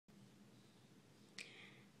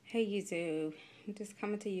Hey YouTube, I'm just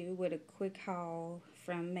coming to you with a quick haul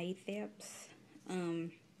from Maytheps.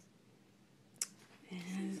 And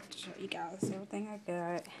show you guys everything I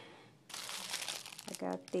got. I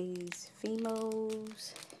got these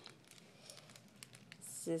Fimos.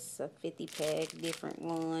 It's just a 50 pack, different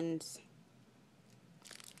ones.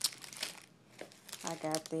 I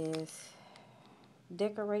got this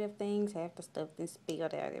decorative things, half the stuff then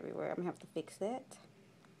spilled out everywhere. I'm gonna have to fix that.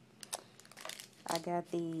 I got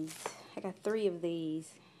three of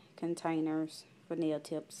these containers for nail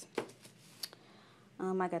tips.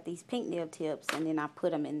 I got these pink nail tips, and then I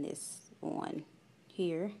put them in this one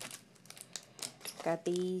here. Got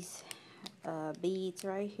these beads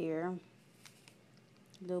right here,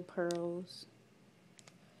 little pearl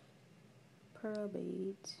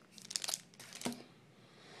beads.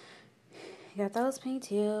 Got those pink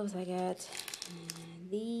tips. I got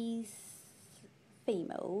these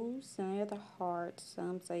Fimos. Some are the hearts,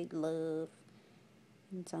 some say love,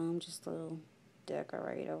 and some just little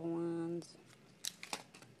decorative ones.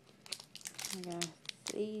 I got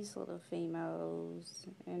these little Fimos,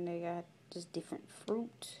 and they got just different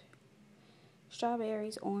fruit.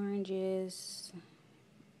 Strawberries, oranges,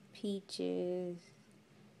 peaches,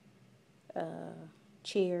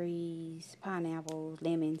 cherries, pineapples,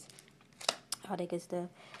 lemons, all that good stuff.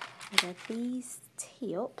 I got these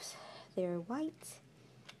tips. They're white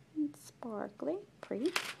and sparkly,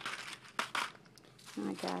 pretty.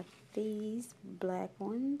 I got these black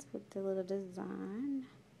ones with the little design.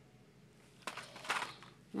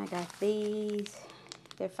 And I got these.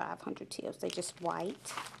 They're 500 tips. They're just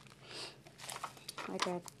white. I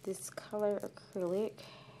got this color acrylic.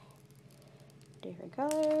 Different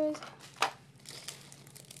colors.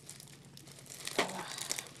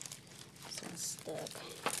 This one's stuck.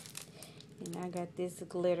 And I got this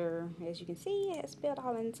glitter. As you can see, it's spilled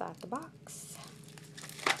all inside the box.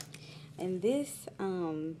 And this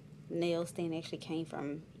nail stand actually came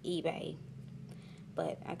from eBay.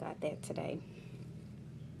 But I got that today.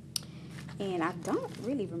 And I don't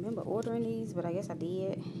really remember ordering these, but I guess I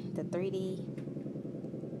did. The 3D.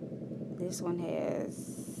 This one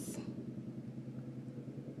has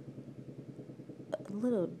a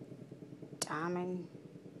little diamond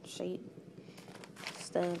shape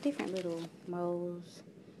stuff, different little molds.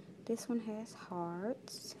 This one has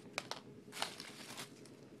hearts.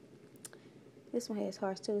 This one has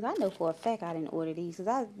hearts too. I know for a fact I didn't order these, because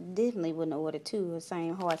I definitely wouldn't have ordered two of the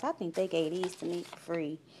same hearts. I think they gave these to me for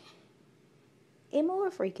free. And more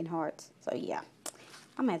freaking hearts. So yeah,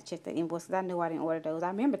 I'm gonna have to check the invoice, because I know I didn't order those. I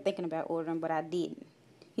remember thinking about ordering, but I didn't.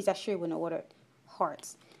 He said I sure wouldn't have ordered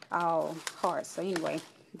hearts. All hearts. So anyway,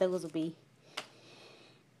 those will be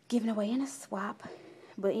given away in a swap.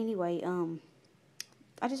 But anyway,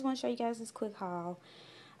 I just want to show you guys this quick haul.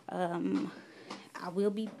 I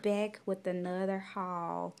will be back with another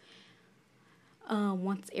haul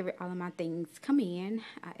once all of my things come in.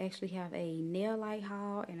 I actually have a nail light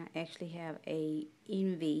haul, and I actually have a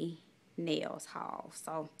Envy nails haul.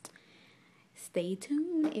 So stay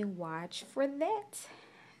tuned and watch for that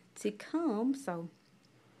to come. So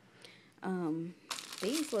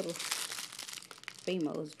these little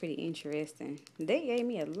Fimos pretty interesting. They gave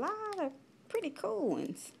me a lot of pretty cool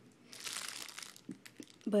ones.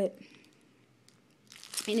 But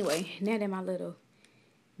anyway, now that my little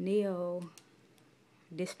nail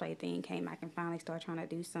display thing came, I can finally start trying to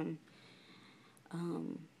do some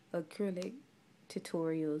acrylic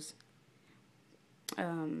tutorials,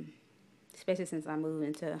 especially since I moved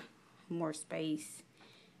into more space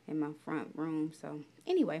in my front room. So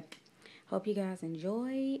anyway, hope you guys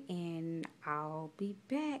enjoy, and I'll be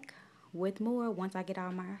back with more once I get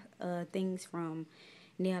all my things from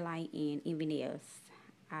Nail Light and Envy Nails.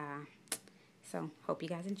 So hope you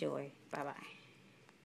guys enjoy. Bye bye.